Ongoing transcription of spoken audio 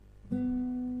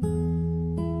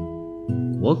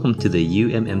Welcome to the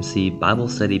UMMC Bible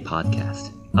Study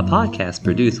Podcast, a podcast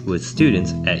produced with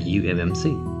students at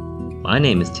UMMC. My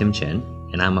name is Tim Chen,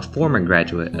 and I'm a former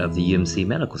graduate of the UMC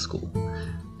Medical School.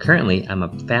 Currently, I'm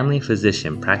a family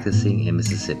physician practicing in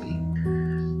Mississippi.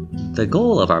 The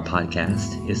goal of our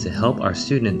podcast is to help our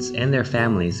students and their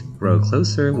families grow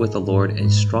closer with the Lord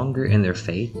and stronger in their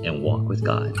faith and walk with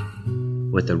God.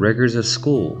 With the rigors of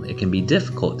school, it can be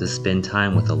difficult to spend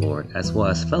time with the Lord as well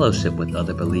as fellowship with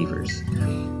other believers.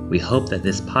 We hope that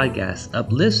this podcast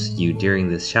uplifts you during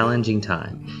this challenging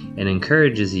time and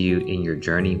encourages you in your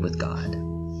journey with God.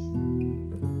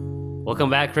 Welcome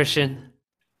back, Christian,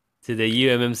 to the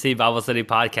UMMC Bible Study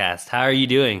Podcast. How are you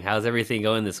doing? How's everything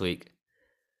going this week?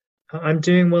 I'm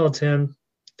doing well, Tim.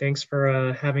 Thanks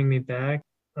for having me back.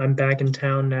 I'm back in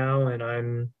town now, and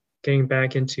I'm getting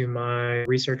back into my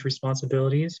research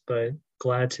responsibilities, but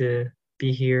glad to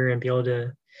be here and be able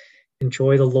to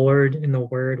enjoy the Lord and the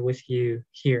Word with you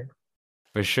here.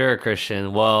 For sure,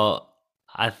 Christian. Well,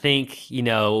 I think,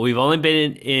 we've only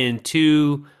been in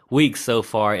 2 weeks so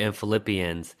far in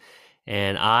Philippians,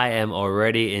 and I am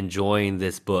already enjoying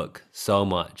this book so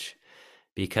much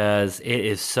because it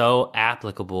is so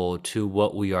applicable to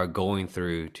what we are going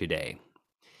through today.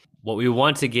 What we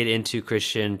want to get into,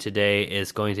 Christian, today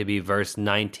is going to be verse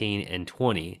 19 and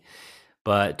 20.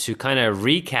 But to kind of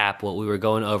recap what we were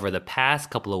going over the past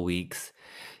couple of weeks,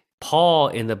 Paul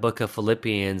in the book of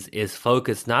Philippians is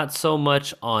focused not so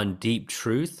much on deep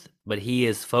truth, but he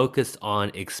is focused on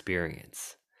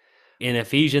experience. In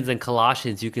Ephesians and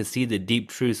Colossians, you can see the deep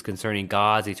truths concerning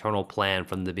God's eternal plan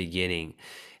from the beginning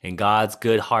and God's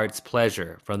good heart's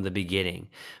pleasure from the beginning.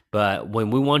 But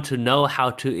when we want to know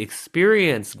how to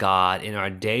experience God in our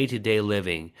day-to-day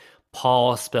living,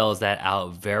 Paul spells that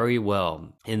out very well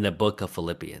in the book of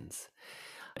Philippians.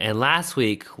 And last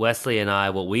week, Wesley and I,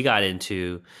 what we got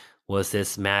into was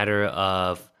this matter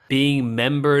of being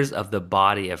members of the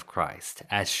body of Christ,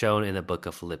 as shown in the book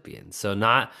of Philippians. So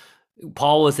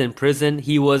Paul was in prison.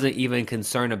 He wasn't even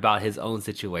concerned about his own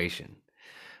situation.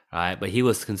 Right, but he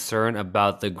was concerned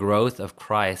about the growth of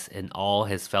Christ and all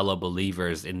his fellow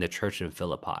believers in the church in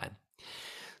Philippi.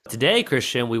 Today,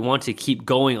 Christian, we want to keep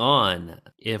going on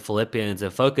in Philippians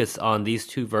and focus on these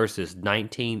 2 verses,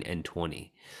 19 and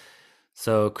 20.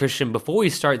 So, Christian, before we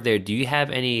start there, do you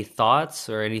have any thoughts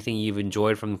or anything you've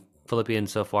enjoyed from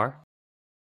Philippians so far?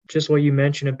 Just what you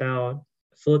mentioned about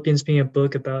Philippians being a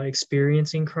book about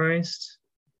experiencing Christ.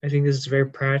 I think this is very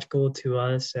practical to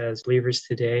us as believers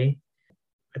today.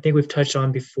 I think we've touched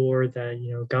on before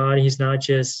that, God, he's not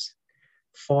just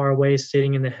far away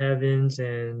sitting in the heavens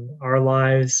and our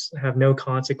lives have no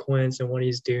consequence in what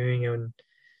he's doing and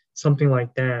something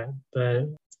like that. But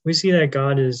we see that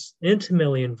God is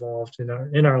intimately involved in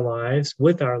our lives,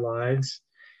 with our lives,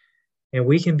 and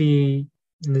we can be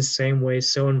in the same way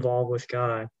so involved with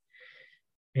God.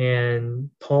 And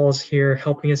Paul's here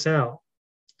helping us out,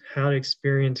 how to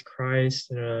experience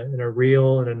Christ in a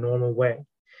real and a normal way.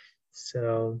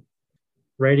 So,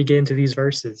 ready to get into these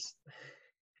verses.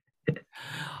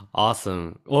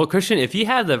 Awesome. Well, Christian, if you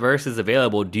have the verses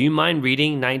available, do you mind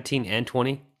reading 19 and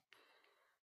 20?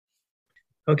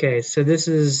 Okay, so this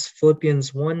is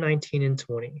Philippians 1, 19 and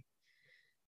 20.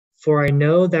 For I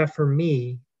know that for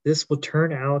me, this will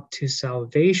turn out to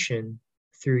salvation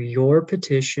through your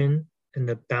petition and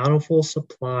the bountiful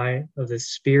supply of the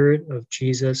Spirit of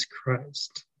Jesus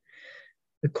Christ,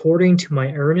 according to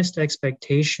my earnest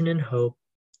expectation and hope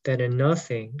that in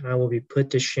nothing I will be put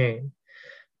to shame,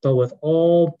 but with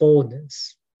all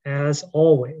boldness, as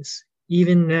always,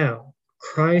 even now,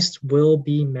 Christ will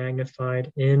be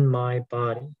magnified in my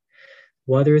body,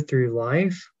 whether through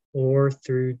life or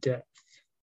through death.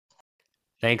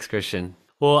 Thanks, Christian.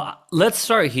 Well, let's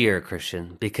start here,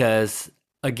 Christian, because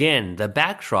again, the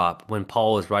backdrop when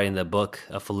Paul was writing the book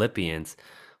of Philippians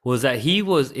was that he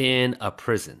was in a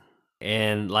prison.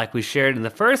 And like we shared in the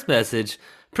first message,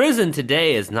 prison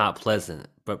today is not pleasant,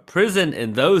 but prison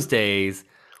in those days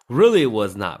really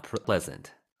was not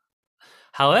pleasant.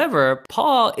 However,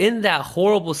 Paul, in that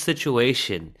horrible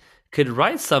situation, could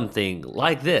write something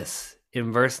like this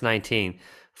in verse 19,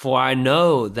 for I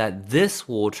know that this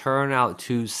will turn out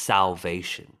to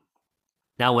salvation.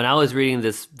 Now, when I was reading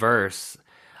this verse,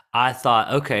 I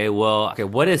thought, okay,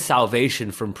 what is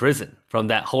salvation from prison, from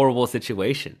that horrible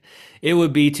situation? It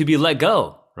would be to be let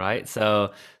go, right?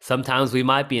 So sometimes we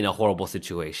might be in a horrible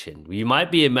situation. You might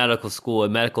be in medical school,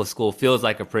 and medical school feels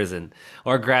like a prison,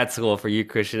 or grad school for you,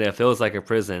 Christian, it feels like a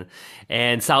prison.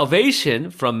 And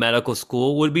salvation from medical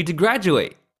school would be to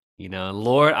graduate.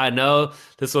 Lord, I know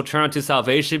this will turn out to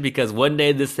salvation because one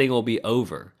day this thing will be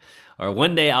over. Or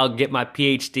one day I'll get my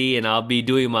PhD and I'll be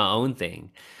doing my own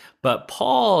thing. But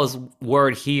Paul's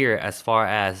word here, as far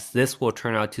as this will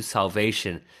turn out to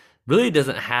salvation, really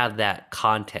doesn't have that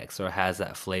context or has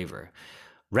that flavor.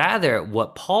 Rather,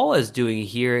 what Paul is doing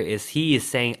here is he is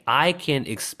saying, I can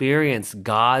experience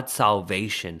God's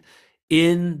salvation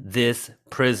in this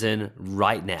prison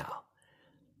right now.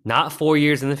 Not 4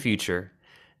 years in the future,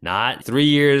 not 3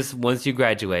 years once you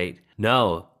graduate.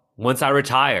 No, once I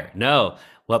retire. No,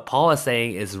 what Paul is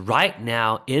saying is right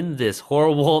now in this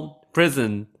horrible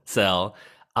prison cell,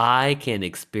 I can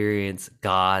experience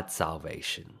God's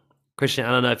salvation. Christian, I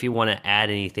don't know if you want to add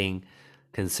anything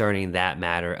concerning that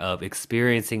matter of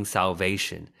experiencing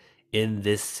salvation in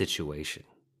this situation.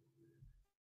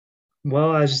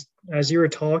 Well, as you were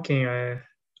talking, I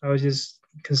was just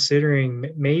considering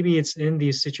maybe it's in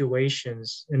these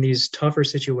situations, in these tougher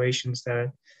situations,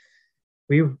 that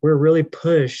we're really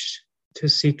pushed to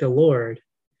seek the Lord.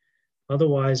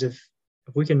 Otherwise, if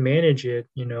we can manage it,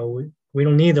 we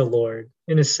don't need the Lord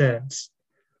in a sense.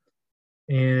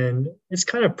 And it's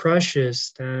kind of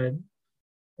precious that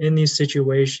in these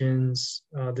situations,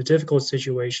 the difficult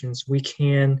situations, we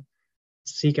can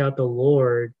seek out the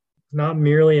Lord, not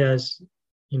merely as,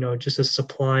 just a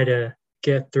supply to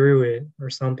get through it or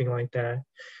something like that,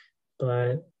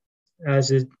 but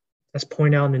as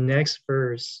pointed out in the next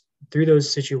verse, through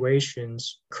those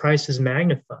situations, Christ is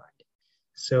magnified.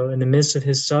 So in the midst of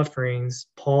his sufferings,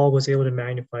 Paul was able to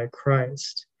magnify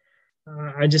Christ.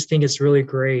 I just think it's really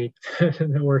great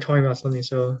that we're talking about something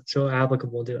so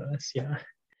applicable to us. Yeah.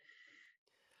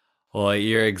 Well,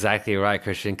 you're exactly right,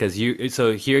 Christian, because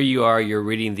so here you are, you're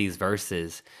reading these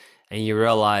verses, and you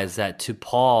realize that to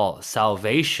Paul,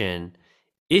 salvation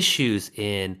issues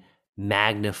in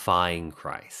magnifying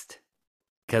Christ.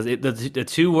 Because the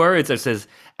two words that says,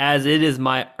 as it is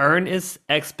my earnest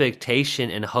expectation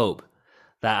and hope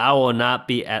that I will not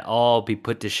be at all be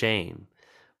put to shame,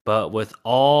 but with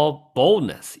all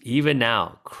boldness, even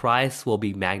now, Christ will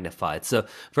be magnified. So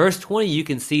verse 20, you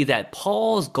can see that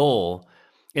Paul's goal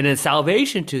and in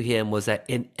salvation to him was that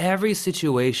in every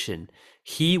situation,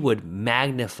 he would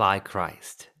magnify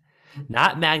Christ,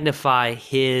 not magnify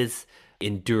his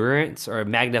endurance or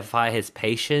magnify his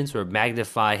patience or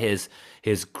magnify his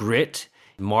grit,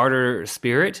 martyr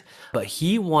spirit, but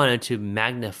he wanted to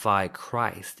magnify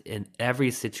Christ in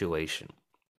every situation.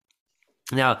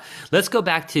 Now, let's go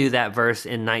back to that verse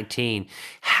in 19.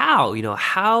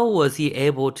 How was he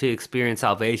able to experience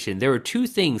salvation? There were two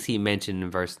things he mentioned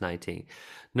in verse 19.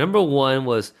 Number one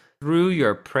was through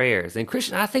your prayers. And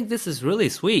Christian, I think this is really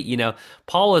sweet.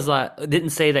 Paul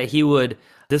didn't say that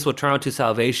this will turn out to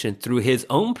salvation through his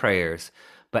own prayers,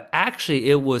 but actually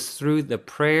it was through the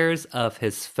prayers of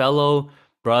his fellow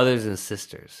brothers and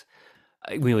sisters.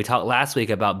 When we talked last week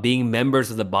about being members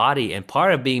of the body, and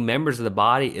part of being members of the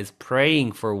body is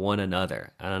praying for one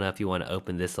another. I don't know if you want to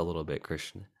open this a little bit,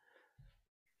 Christian.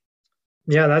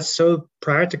 Yeah, that's so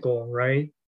practical,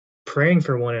 right? Praying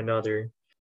for one another.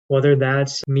 Whether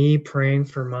that's me praying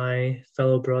for my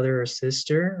fellow brother or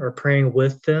sister, or praying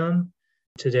with them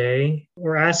today,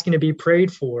 or asking to be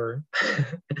prayed for.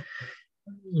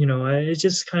 It's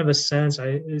just kind of a sense.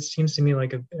 It seems to me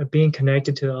like a being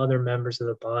connected to the other members of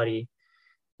the body.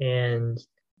 And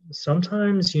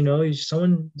sometimes,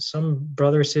 some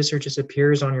brother or sister just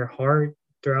appears on your heart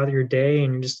throughout your day,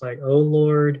 and you're just like, oh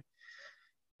Lord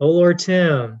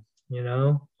Tim,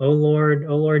 oh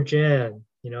Lord Jen.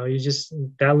 You just,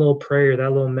 that little prayer,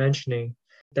 that little mentioning,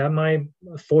 that might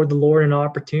afford the Lord an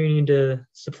opportunity to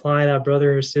supply that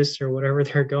brother or sister, whatever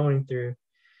they're going through.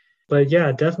 But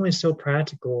yeah, definitely so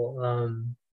practical.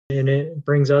 And it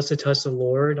brings us to touch the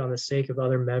Lord on the sake of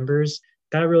other members.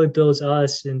 That really builds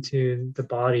us into the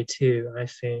body too, I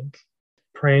think.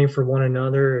 Praying for one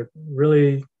another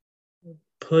really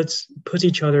puts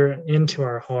each other into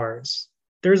our hearts.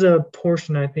 There's a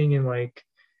portion, I think, in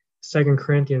 2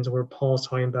 Corinthians where Paul's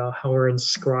talking about how we're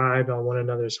inscribed on one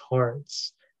another's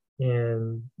hearts.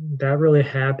 And that really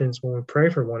happens when we pray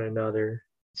for one another.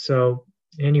 So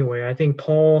anyway, I think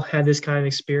Paul had this kind of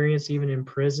experience even in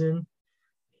prison.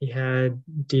 He had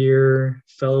dear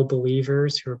fellow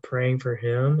believers who were praying for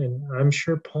him. And I'm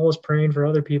sure Paul is praying for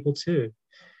other people too,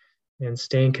 and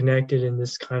staying connected in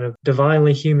this kind of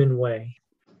divinely human way.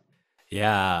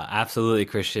 Yeah, absolutely,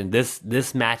 Christian.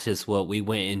 This matches what we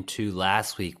went into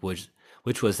last week, which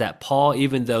was that Paul,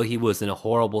 even though he was in a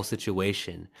horrible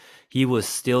situation, he was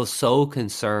still so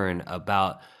concerned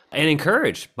about and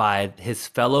encouraged by his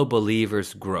fellow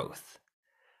believers' growth.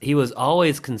 He was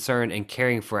always concerned and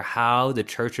caring for how the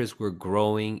churches were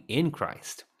growing in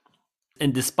Christ.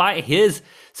 And despite his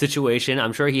situation,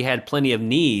 I'm sure he had plenty of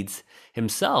needs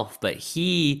himself, but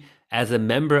he, as a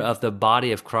member of the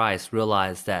body of Christ,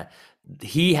 realized that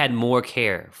he had more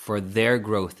care for their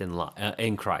growth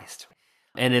in Christ.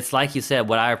 And it's like you said,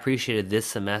 what I appreciated this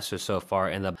semester so far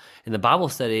in the Bible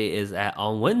study is that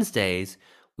on Wednesdays,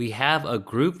 we have a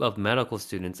group of medical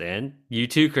students, and you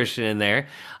too, Christian, in there,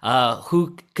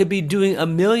 who could be doing a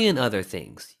million other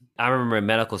things. I remember in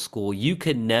medical school, you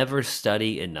could never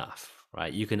study enough,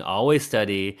 right? You can always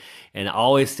study and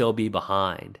always still be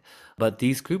behind. But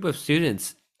these group of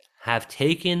students have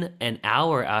taken an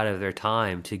hour out of their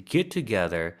time to get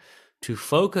together to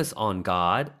focus on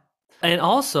God and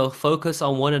also focus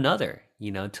on one another,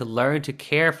 to learn to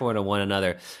care for one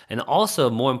another. And also,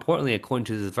 more importantly, according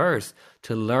to this verse,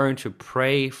 to learn to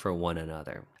pray for one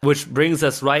another, which brings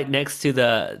us right next to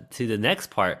the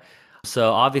next part.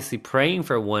 So obviously praying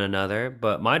for one another,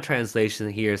 but my translation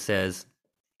here says,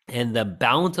 "And the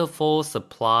bountiful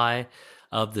supply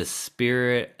of the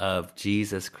Spirit of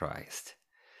Jesus Christ."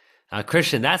 Now,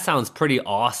 Christian, that sounds pretty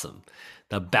awesome.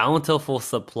 The bountiful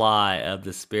supply of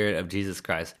the Spirit of Jesus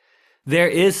Christ. There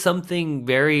is something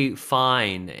very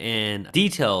fine and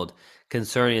detailed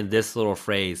concerning this little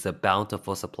phrase, the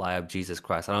bountiful supply of Jesus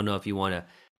Christ. I don't know if you want to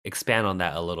expand on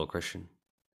that a little, Christian.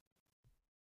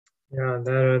 Yeah,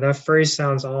 that phrase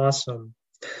sounds awesome.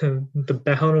 The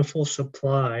bountiful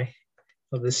supply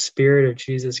of the Spirit of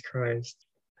Jesus Christ.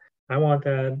 I want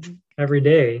that every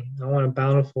day. I want a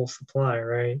bountiful supply,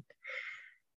 right?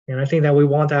 And I think that we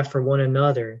want that for one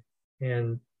another.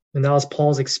 And that was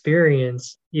Paul's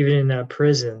experience, even in that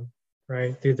prison,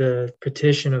 right? Through the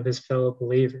petition of his fellow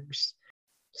believers.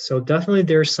 So definitely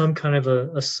there's some kind of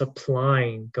a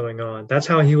supplying going on. That's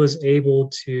how he was able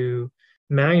to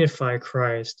magnify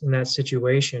Christ in that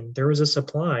situation. There was a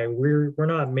supply. We're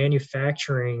not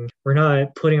manufacturing. We're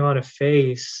not putting on a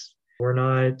face. We're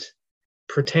not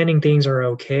pretending things are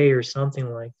okay or something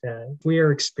like that. If we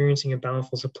are experiencing a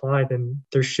bountiful supply, then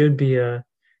there should be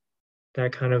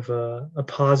that kind of a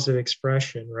positive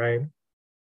expression, right?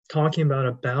 Talking about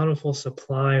a bountiful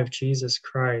supply of Jesus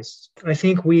Christ. I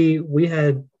think we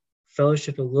had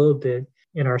fellowship a little bit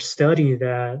in our study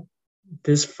that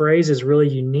this phrase is really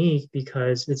unique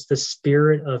because it's the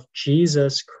Spirit of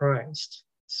Jesus Christ.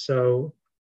 So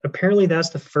apparently that's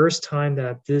the first time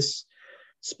that this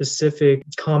specific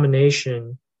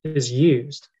combination is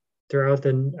used. Throughout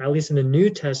at least in the New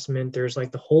Testament, there's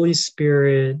like the Holy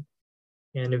Spirit,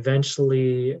 and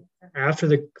eventually after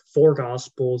the four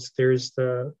Gospels, there's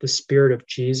the Spirit of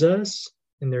Jesus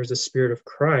and there's the Spirit of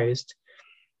Christ.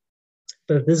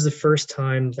 But this is the first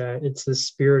time that it's the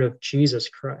Spirit of Jesus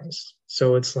Christ.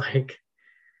 So it's like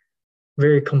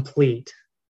very complete.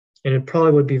 And it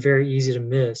probably would be very easy to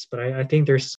miss, but I think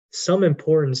there's some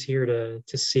importance here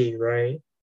to see, right?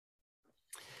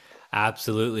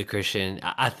 Absolutely, Christian.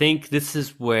 I think this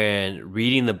is when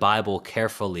reading the Bible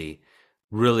carefully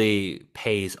really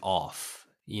pays off,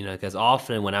 because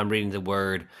often when I'm reading the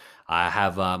Word, I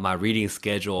have my reading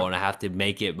schedule and I have to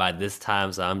make it by this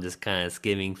time, so I'm just kind of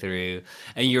skimming through.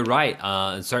 And you're right,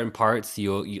 in certain parts,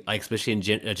 you like especially in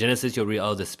Genesis, you'll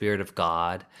read, the Spirit of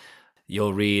God.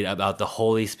 You'll read about the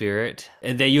Holy Spirit,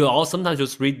 and then you all sometimes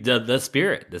just read the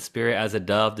Spirit as a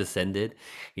dove descended,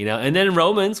 And then in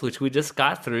Romans, which we just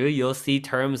got through, you'll see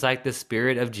terms like the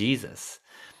Spirit of Jesus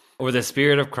or the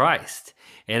Spirit of Christ.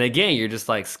 And again, you're just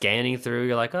like scanning through.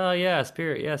 You're like, oh yeah,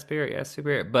 Spirit, yeah, Spirit, yeah,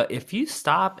 Spirit. But if you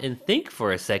stop and think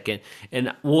for a second,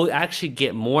 and we'll actually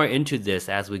get more into this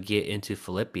as we get into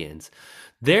Philippians,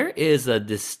 there is a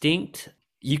distinct,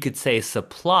 you could say,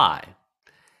 supply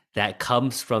that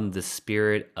comes from the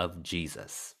Spirit of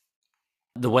Jesus.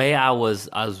 The way I was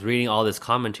reading all this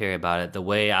commentary about it, the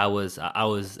way I was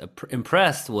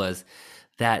impressed was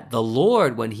that the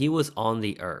Lord, when he was on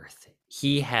the earth,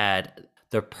 he had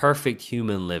the perfect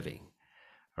human living,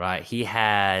 right? He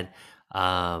had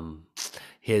the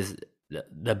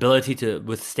ability to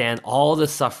withstand all the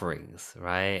sufferings,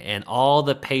 right? And all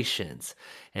the patience,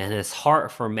 and his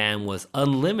heart for man was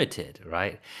unlimited,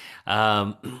 right?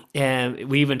 And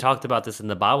we even talked about this in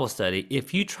the Bible study.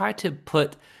 If you try to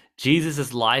put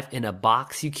Jesus's life in a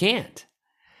box, you can't.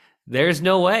 There's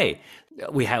no way.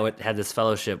 We had this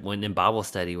fellowship when in Bible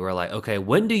study, we're like, okay,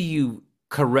 when do you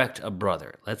correct a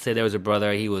brother? Let's say there was a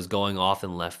brother, he was going off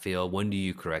in left field. When do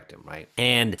you correct him, right?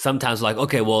 And sometimes like,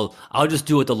 okay, well, I'll just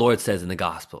do what the Lord says in the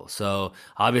gospel. So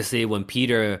obviously when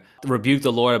Peter rebuked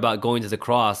the Lord about going to the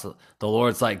cross, the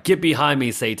Lord's like, get behind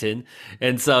me, Satan.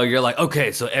 And so you're like,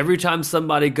 okay, so every time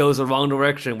somebody goes the wrong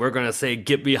direction, we're going to say,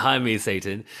 get behind me,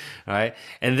 Satan. All right.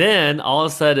 And then all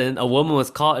of a sudden a woman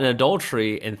was caught in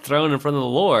adultery and thrown in front of the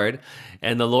Lord.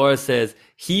 And the Lord says,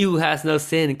 he who has no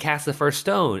sin cast the first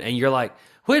stone. And you're like,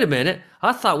 wait a minute,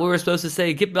 I thought we were supposed to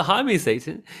say, get behind me,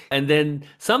 Satan. And then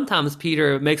sometimes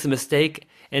Peter makes a mistake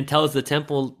and tells the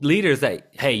temple leaders that,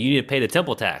 hey, you need to pay the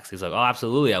temple tax. He's like, oh,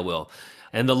 absolutely, I will.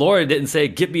 And the Lord didn't say,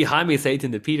 get behind me,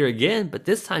 Satan, to Peter again. But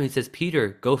this time he says, Peter,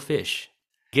 go fish.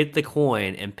 Get the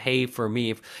coin and pay for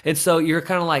me. And so you're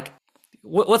kind of like,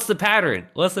 what's the pattern?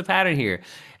 What's the pattern here?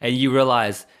 And you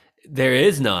realize there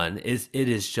is none. It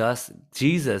is just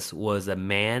Jesus was a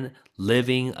man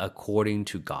living according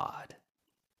to God.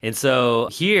 And so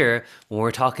here, when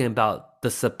we're talking about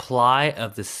the supply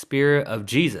of the Spirit of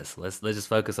Jesus, let's just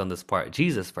focus on this part,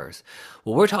 Jesus first.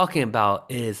 What we're talking about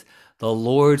is the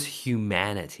Lord's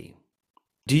humanity.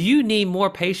 Do you need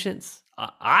more patience?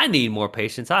 I need more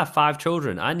patience. I have 5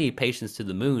 children. I need patience to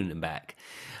the moon and back.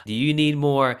 Do you need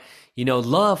more,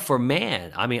 love for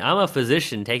man? I mean, I'm a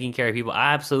physician taking care of people.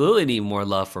 I absolutely need more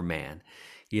love for man,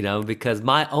 because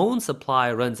my own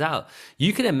supply runs out.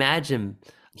 You can imagine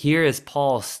here is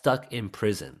Paul stuck in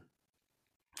prison.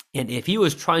 And if he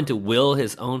was trying to will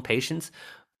his own patience,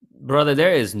 brother,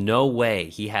 there is no way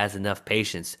he has enough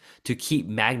patience to keep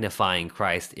magnifying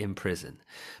Christ in prison.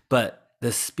 But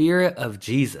the Spirit of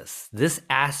Jesus, this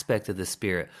aspect of the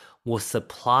Spirit, was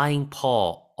supplying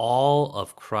Paul all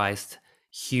of Christ's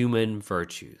human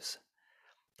virtues.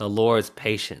 The Lord's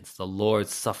patience, the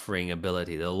Lord's suffering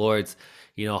ability, the Lord's,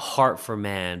 heart for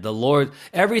man,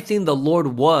 everything the Lord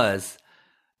was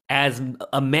as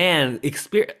a man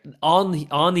on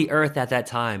the earth at that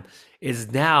time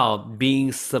is now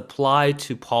being supplied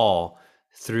to Paul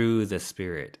through the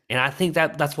Spirit. And I think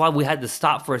that's why we had to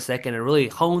stop for a second and really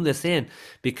hone this in,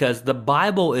 because the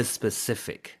Bible is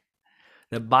specific.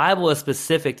 The Bible is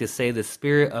specific to say the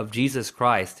Spirit of Jesus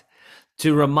Christ,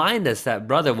 to remind us that,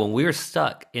 brother, when we're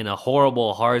stuck in a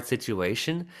horrible, hard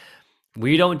situation,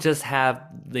 we don't just have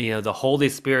the Holy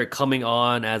Spirit coming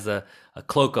on as a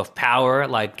cloak of power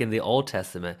like in the Old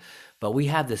Testament, but we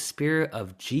have the Spirit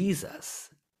of Jesus.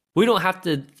 We don't have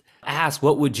to ask,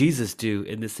 what would Jesus do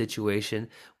in this situation?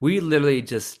 We literally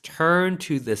just turn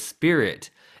to the Spirit,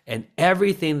 and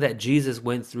everything that Jesus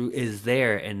went through is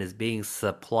there and is being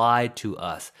supplied to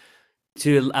us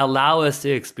to allow us to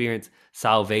experience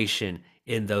salvation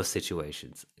in those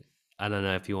situations. I don't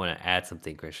know if you want to add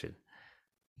something, Christian.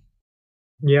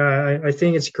 Yeah, I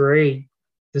think it's great,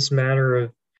 this matter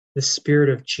of the Spirit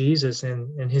of Jesus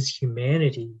and his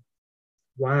humanity.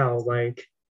 Wow, like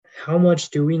how much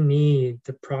do we need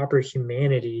the proper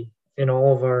humanity in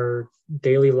all of our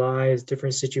daily lives,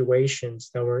 different situations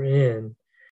that we're in?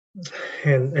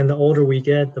 And the older we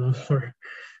get, the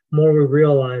more we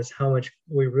realize how much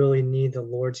we really need the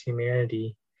Lord's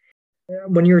humanity.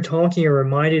 When you were talking, it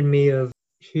reminded me of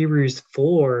Hebrews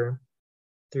 4.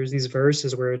 There's these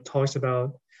verses where it talks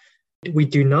about, we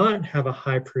do not have a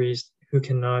high priest who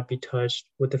cannot be touched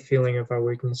with the feeling of our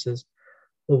weaknesses,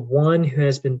 but one who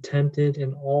has been tempted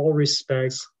in all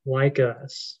respects like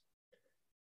us,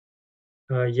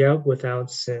 yet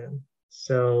without sin.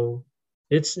 So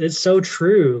it's so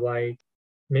true. Like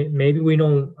maybe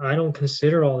I don't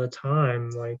consider all the time,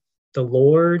 like the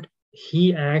Lord,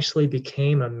 he actually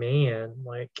became a man.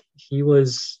 Like he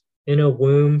was in a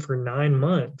womb for 9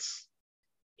 months.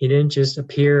 He didn't just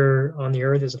appear on the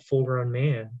earth as a full-grown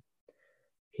man.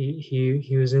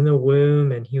 He was in the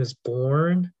womb and he was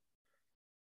born,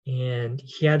 and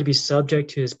he had to be subject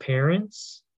to his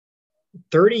parents.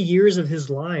 30 years of his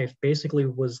life basically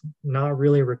was not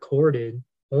really recorded.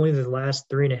 Only the last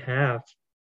 3.5,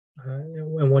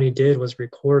 and what he did was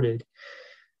recorded.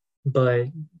 But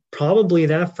probably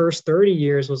that first 30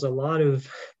 years was a lot of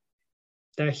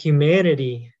that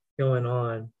humanity going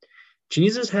on.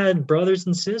 Jesus had brothers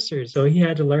and sisters, so he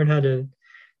had to learn how to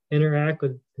interact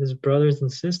with his brothers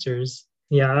and sisters.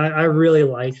 Yeah, I really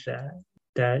like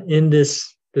that in the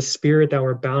Spirit that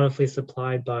we're bountifully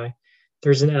supplied by,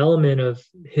 there's an element of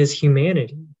his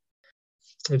humanity.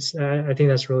 I think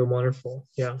that's really wonderful.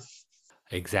 Yeah.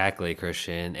 Exactly,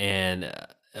 Christian. And,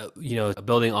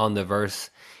 building on the verse,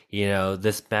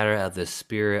 this matter of the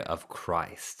Spirit of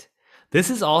Christ. This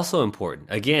is also important.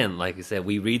 Again, like I said,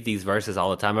 we read these verses all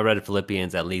the time. I read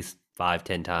Philippians at least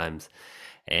 5-10 times,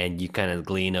 and you kind of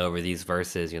glean over these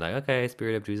verses. You're like, okay,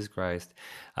 Spirit of Jesus Christ.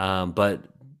 But,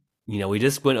 we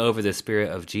just went over the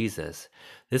Spirit of Jesus.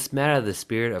 This matter of the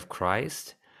Spirit of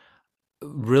Christ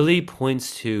really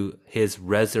points to his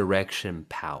resurrection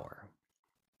power.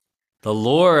 The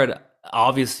Lord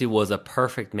obviously was a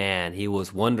perfect man. He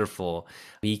was wonderful.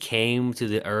 He came to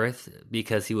the earth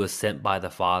because he was sent by the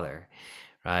Father,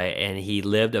 right? And he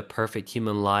lived a perfect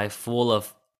human life full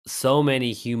of so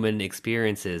many human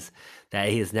experiences that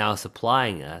he is now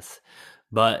supplying us.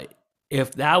 But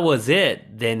if that was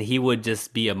it, then he would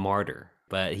just be a martyr.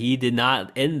 But he did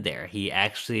not end there. He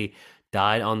actually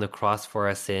died on the cross for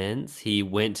our sins. He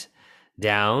went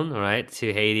down, right,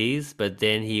 to Hades, but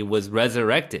then he was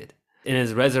resurrected. In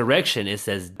his resurrection, it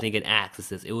says, I think in Acts, it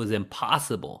says, it was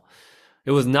impossible.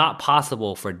 It was not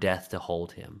possible for death to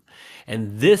hold him.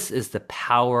 And this is the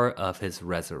power of his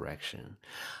resurrection.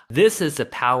 This is the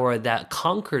power that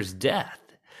conquers death.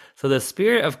 So the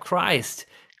Spirit of Christ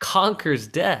conquers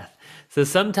death. So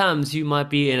sometimes you might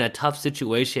be in a tough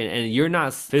situation and you're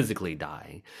not physically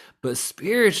dying, but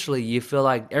spiritually you feel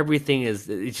like everything is,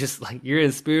 it's just like you're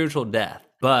in spiritual death.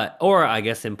 But, or I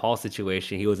guess in Paul's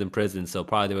situation, he was in prison, so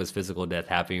probably there was physical death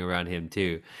happening around him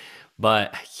too.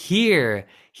 But here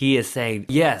he is saying,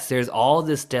 yes, there's all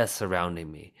this death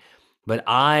surrounding me, but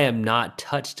I am not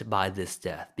touched by this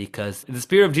death, because the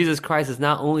Spirit of Jesus Christ is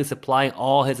not only supplying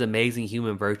all his amazing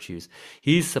human virtues,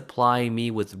 he's supplying me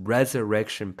with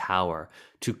resurrection power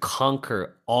to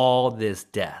conquer all this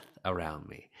death around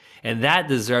me. And that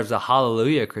deserves a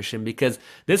hallelujah, Christian, because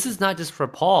this is not just for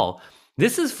Paul.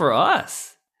 This is for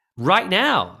us right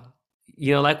now.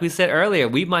 You know, like we said earlier,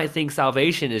 we might think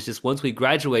salvation is just once we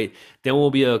graduate, then we'll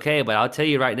be okay. But I'll tell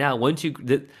you right now, once you,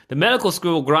 the medical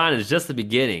school grind is just the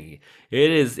beginning.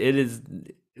 It is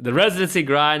the residency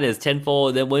grind is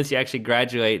tenfold. Then once you actually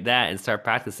graduate that and start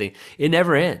practicing, it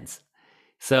never ends.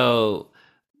 So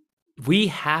we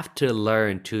have to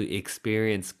learn to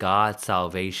experience God's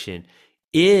salvation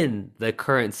in the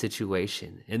current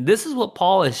situation. And this is what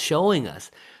Paul is showing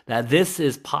us, that this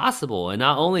is possible. And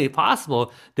not only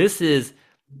possible, this is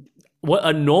what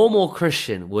a normal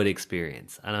Christian would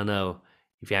experience. I don't know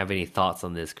if you have any thoughts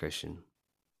on this, Christian.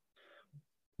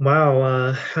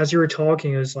 Wow, as you were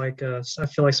talking, it was like I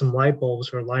feel like some light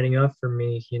bulbs were lighting up for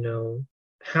me.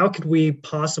 How could we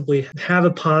possibly have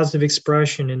a positive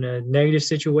expression in a negative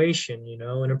situation,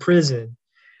 in a prison?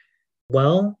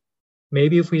 Well,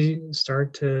 maybe if we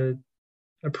start to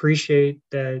appreciate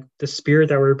that the Spirit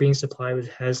that we're being supplied with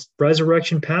has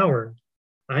resurrection power.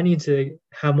 I need to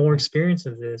have more experience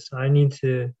of this. I need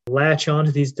to latch on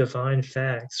to these divine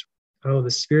facts. Oh, the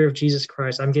Spirit of Jesus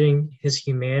Christ. I'm getting his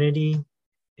humanity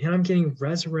and I'm getting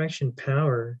resurrection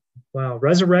power. Wow,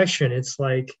 resurrection, it's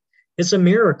a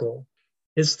miracle.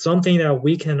 It's something that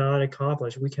we cannot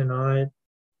accomplish. We cannot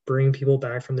bring people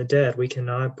back from the dead. We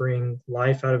cannot bring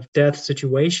life out of death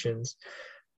situations.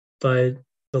 But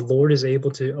the Lord is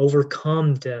able to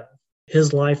overcome death.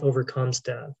 His life overcomes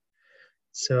death.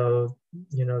 So,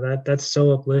 that's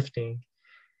so uplifting.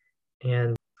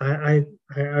 And I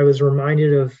was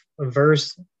reminded of a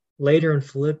verse later in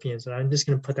Philippians, and I'm just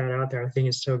going to put that out there. I think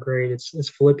it's so great. It's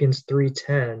Philippians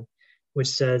 3:10, which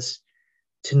says,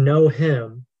 to know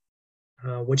him,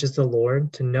 which is the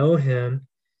Lord, to know him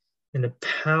in the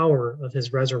power of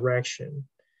his resurrection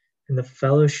and the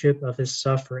fellowship of his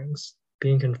sufferings,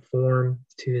 being conformed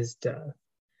to his death.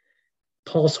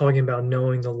 Paul's talking about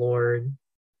knowing the Lord,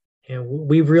 and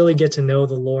we really get to know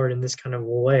the Lord in this kind of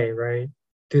way, right?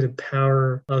 Through the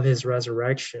power of his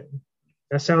resurrection.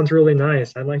 That sounds really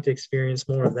nice. I'd like to experience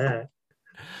more of that.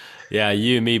 Yeah,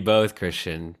 you and me both,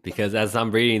 Christian, because as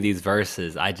I'm reading these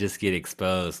verses, I just get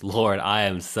exposed. Lord, I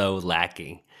am so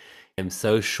lacking. I'm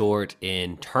so short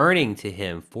in turning to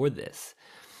him for this.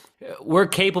 We're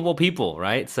capable people,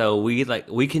 right? So we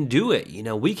can do it.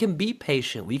 We can be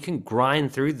patient. We can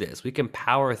grind through this. We can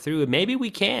power through it. Maybe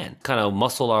we can kind of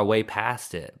muscle our way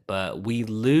past it, but we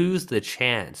lose the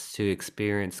chance to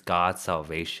experience God's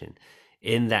salvation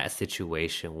in that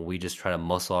situation when we just try to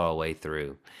muscle our way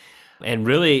through. And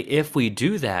really, if we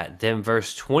do that, then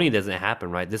verse 20 doesn't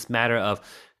happen, right? This matter of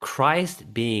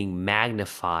Christ being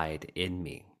magnified in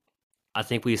me. I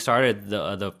think we started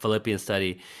the Philippian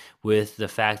study with the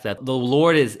fact that the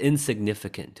Lord is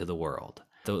insignificant to the world.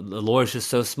 The Lord is just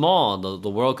so small. The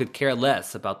world could care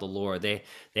less about the Lord. They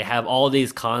have all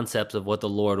these concepts of what the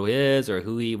Lord is or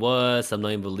who he was. Some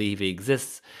don't even believe he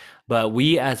exists. But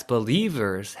we as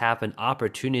believers have an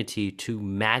opportunity to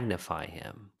magnify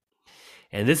him.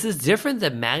 And this is different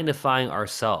than magnifying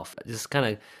ourselves. Just kind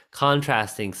of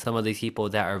contrasting some of these people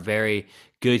that are very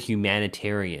good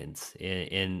humanitarians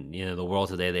in the world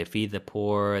today. They feed the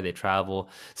poor, they travel.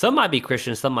 Some might be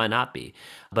Christians, some might not be.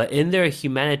 But in their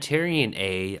humanitarian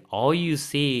aid, all you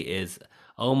see is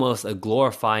almost a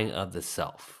glorifying of the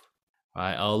self.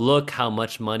 Right? Oh, look how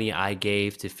much money I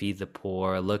gave to feed the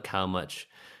poor. Look how much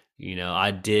I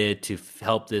did to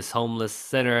help this homeless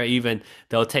center. Even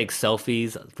they'll take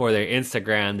selfies for their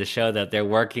Instagram to show that they're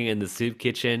working in the soup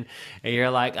kitchen. And you're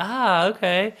like,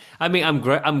 okay. I mean,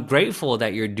 I'm grateful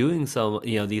that you're doing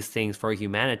these things for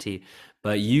humanity.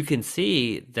 But you can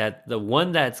see that the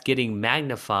one that's getting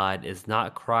magnified is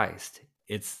not Christ.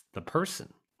 It's the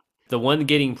person. the one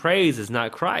getting praise is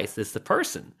not Christ, it's the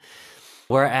person.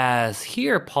 Whereas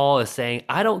here, Paul is saying,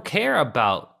 I don't care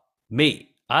about me.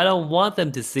 I don't want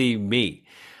them to see me.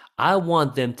 I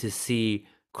want them to see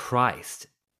Christ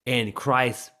and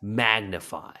Christ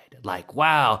magnified. Like,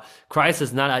 wow, Christ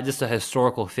is not just a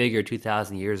historical figure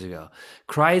 2,000 years ago.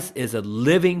 Christ is a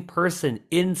living person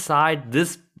inside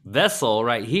this vessel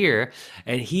right here,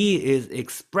 and he is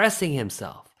expressing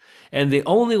himself. And the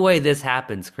only way this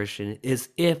happens, Christian, is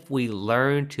if we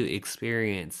learn to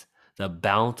experience the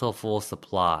bountiful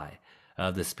supply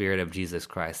of the Spirit of Jesus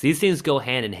Christ. These things go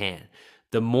hand in hand.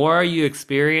 The more you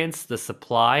experience the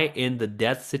supply in the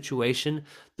death situation,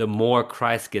 the more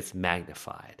Christ gets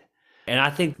magnified. And I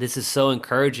think this is so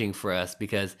encouraging for us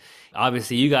because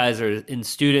obviously you guys are in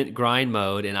student grind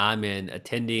mode and I'm in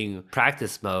attending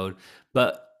practice mode,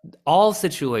 but all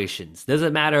situations,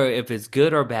 doesn't matter if it's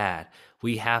good or bad,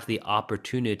 we have the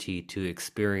opportunity to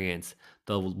experience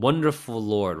the wonderful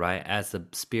Lord, right, as the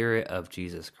Spirit of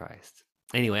Jesus Christ.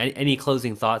 Anyway, any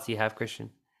closing thoughts you have, Christian?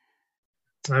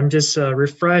 I'm just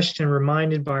refreshed and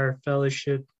reminded by our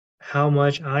fellowship how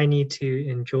much I need to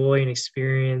enjoy and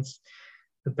experience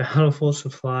the bountiful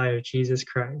supply of Jesus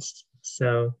Christ.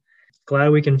 So glad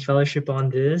we can fellowship on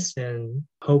this and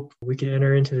hope we can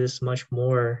enter into this much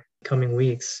more coming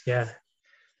weeks. Yeah.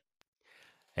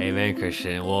 Amen,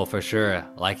 Christian. Well, for sure.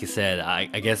 Like you said, I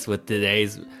guess with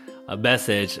today's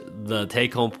message, the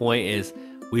take-home point is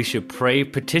we should pray,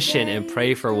 petition, and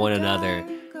pray for one another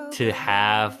to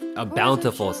have a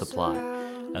bountiful supply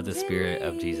of the Spirit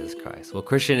of Jesus Christ. Well,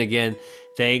 Christian, again,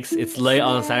 thanks. It's late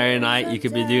on Saturday night. You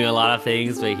could be doing a lot of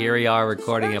things, but here we are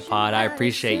recording a pod. I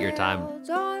appreciate your time.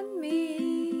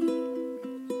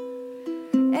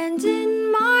 And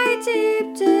in my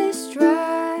deep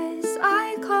distress,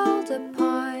 I called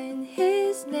upon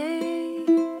his name.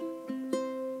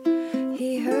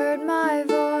 He heard my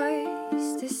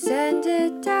voice,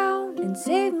 descended down, and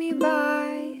saved me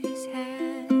by his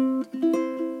hand.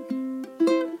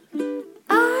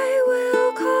 I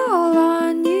will call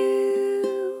on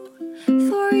you,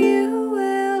 for you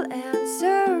will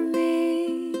answer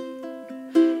me.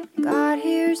 God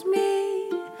hears me,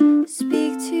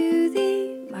 speak to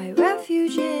thee, my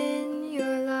refuge in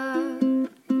your love.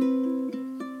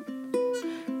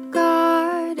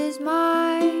 God is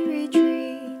my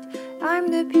retreat, I'm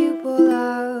the pupil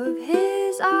of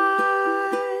his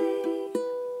eye.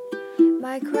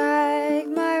 My crag,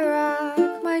 my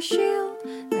rock, my shield,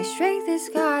 my strength is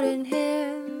God, in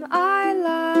him I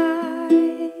lie.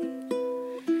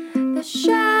 The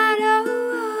shadow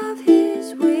of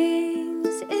his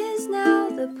wings is now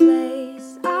the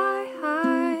place I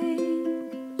hide.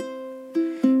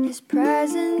 His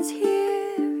presence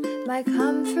here, my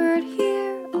comfort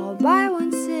here, all by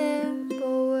one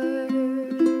simple word.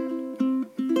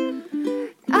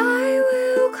 I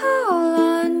will call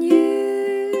on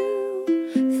you,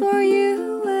 for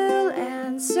you will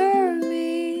answer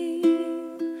me.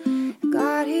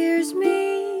 God hears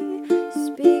me,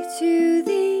 speak to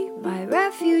thee, my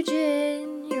refuge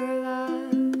in your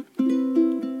love.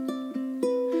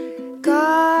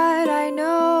 God, I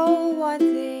know one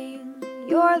thing,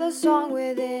 you're the song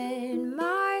within my